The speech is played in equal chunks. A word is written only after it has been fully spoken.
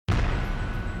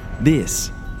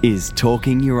This is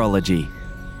Talking Urology.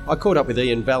 I caught up with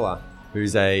Ian Vella,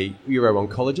 who's a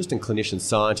uro-oncologist and clinician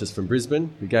scientist from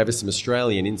Brisbane, who gave us some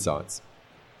Australian insights.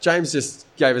 James just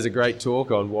gave us a great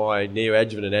talk on why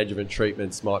neoadjuvant and adjuvant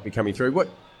treatments might be coming through.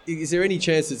 Is there any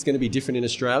chance it's going to be different in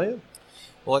Australia?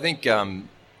 Well, I think a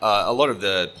lot of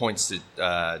the points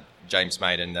that James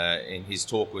made in his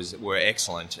talk were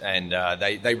excellent, and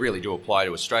they really do apply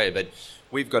to Australia. But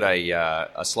we've got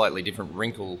a slightly different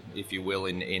wrinkle, if you will,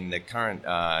 in the current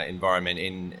environment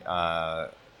in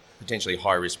potentially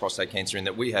high-risk prostate cancer, in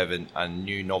that we have a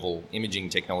new novel imaging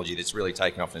technology that's really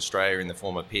taken off in Australia in the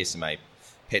form of PSMA,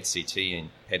 PET-CT and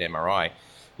PET-MRI,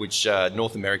 which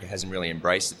North America hasn't really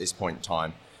embraced at this point in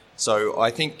time. So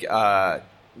I think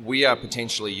we are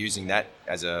potentially using that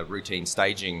as a routine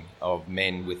staging of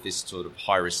men with this sort of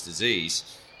high-risk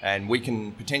disease, and we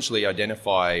can potentially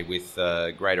identify with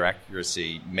greater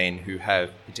accuracy men who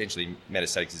have potentially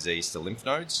metastatic disease to lymph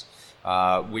nodes,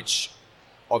 which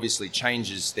obviously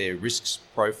changes their risks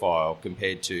profile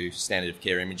compared to standard of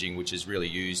care imaging, which is really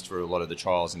used for a lot of the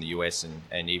trials in the US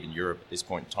and even Europe at this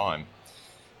point in time.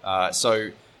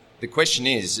 So the question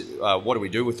is, what do we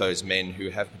do with those men who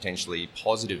have potentially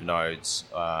positive nodes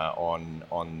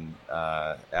on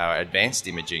our advanced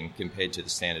imaging compared to the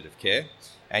standard of care?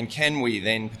 And can we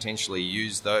then potentially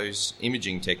use those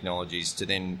imaging technologies to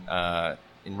then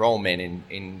enroll men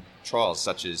in trials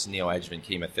such as neoadjuvant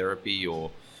chemotherapy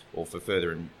or for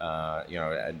further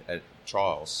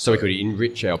trials? So we could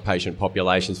enrich our patient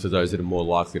populations for those that are more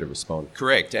likely to respond.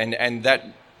 Correct. And that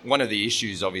one of the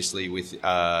issues, obviously, with even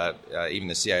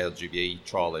the CALGB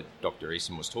trial that Dr.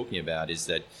 Eason was talking about is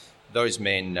that those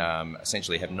men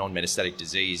essentially have non-metastatic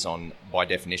disease by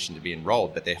definition to be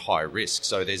enrolled, but they're high risk.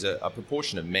 So there's a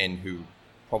proportion of men who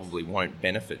probably won't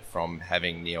benefit from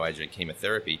having neoadjuvant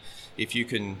chemotherapy. If you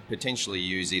can potentially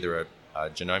use either a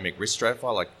genomic risk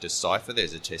stratifier like Decipher,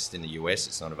 there's a test in the US,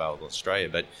 it's not available in Australia,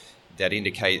 but that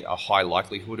indicate a high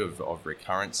likelihood of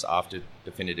recurrence after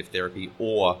definitive therapy,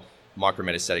 or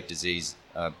micrometastatic disease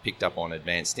picked up on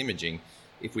advanced imaging.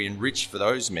 If we enrich for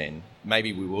those men,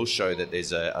 maybe we will show that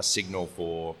there's a signal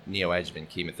for neoadjuvant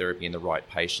chemotherapy in the right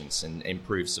patients and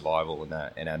improve survival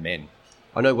in our men.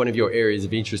 I know one of your areas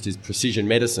of interest is precision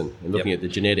medicine and looking at the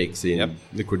genetics in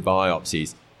liquid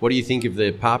biopsies. What do you think of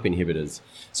the PARP inhibitors?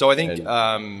 So I think,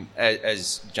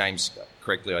 as James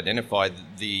correctly identified,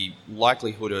 the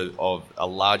likelihood of a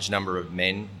large number of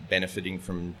men benefiting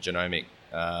from genomic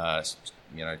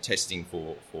testing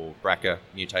for BRCA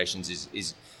mutations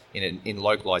is in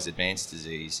localized advanced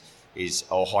disease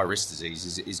or high risk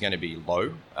disease is going to be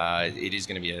low. It is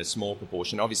going to be a small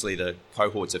proportion. Obviously, the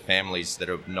cohorts of families that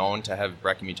are known to have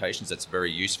BRCA mutations, that's a very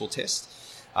useful test.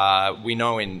 We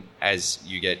know as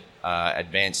you get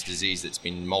advanced disease that's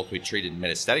been multiply treated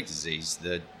metastatic disease,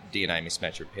 the DNA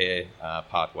mismatch repair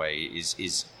pathway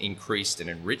is increased and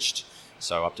enriched.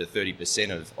 So up to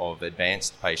 30% of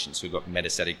advanced patients who've got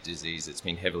metastatic disease that's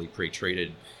been heavily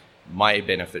pre-treated may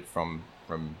benefit from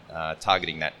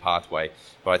targeting that pathway.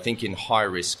 But I think in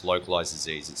high-risk localized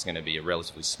disease, it's going to be a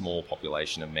relatively small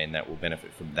population of men that will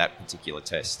benefit from that particular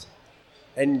test.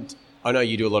 And I know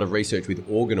you do a lot of research with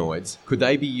organoids. Could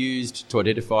they be used to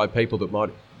identify people that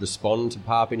might respond to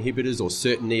PARP inhibitors or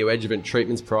certain neoadjuvant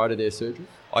treatments prior to their surgery?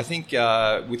 I think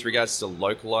with regards to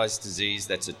localized disease,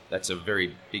 that's a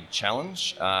very big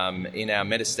challenge. In our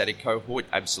metastatic cohort,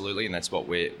 absolutely, and that's what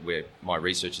where my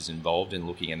research is involved in,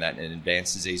 looking at that in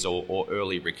advanced disease or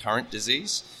early recurrent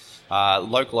disease.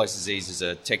 Localized disease is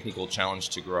a technical challenge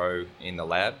to grow in the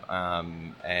lab,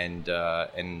 and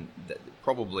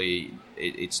probably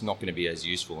it's not going to be as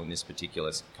useful in this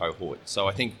particular cohort. So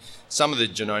I think some of the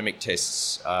genomic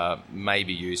tests may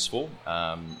be useful,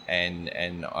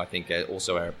 and I think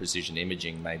also our precision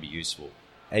imaging may be useful.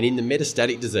 And in the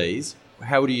metastatic disease,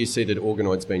 how do you see that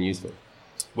organoids being useful?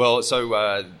 Well,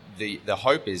 so the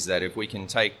hope is that if we can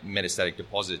take metastatic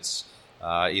deposits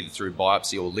either through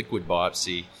biopsy or liquid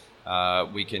biopsy,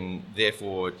 we can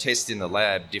therefore test in the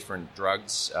lab different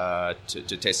drugs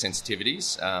to test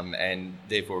sensitivities, and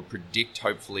therefore predict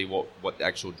hopefully what the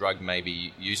actual drug may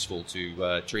be useful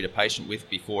to treat a patient with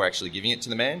before actually giving it to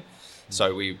the man.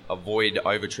 So we avoid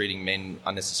over-treating men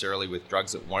unnecessarily with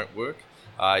drugs that won't work.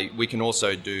 We can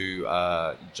also do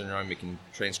genomic and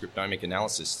transcriptomic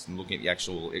analysis and looking at the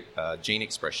actual gene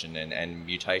expression and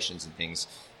mutations and things.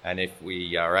 And if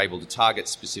we are able to target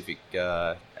specific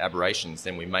aberrations,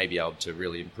 then we may be able to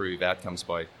really improve outcomes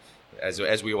by, as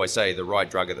we always say, the right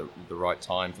drug at the right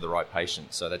time for the right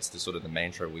patient. So that's the sort of the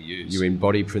mantra we use. You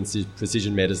embody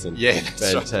precision medicine. Yeah.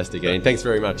 Fantastic, Ian. Thanks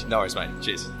very much. No worries, mate.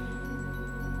 Cheers.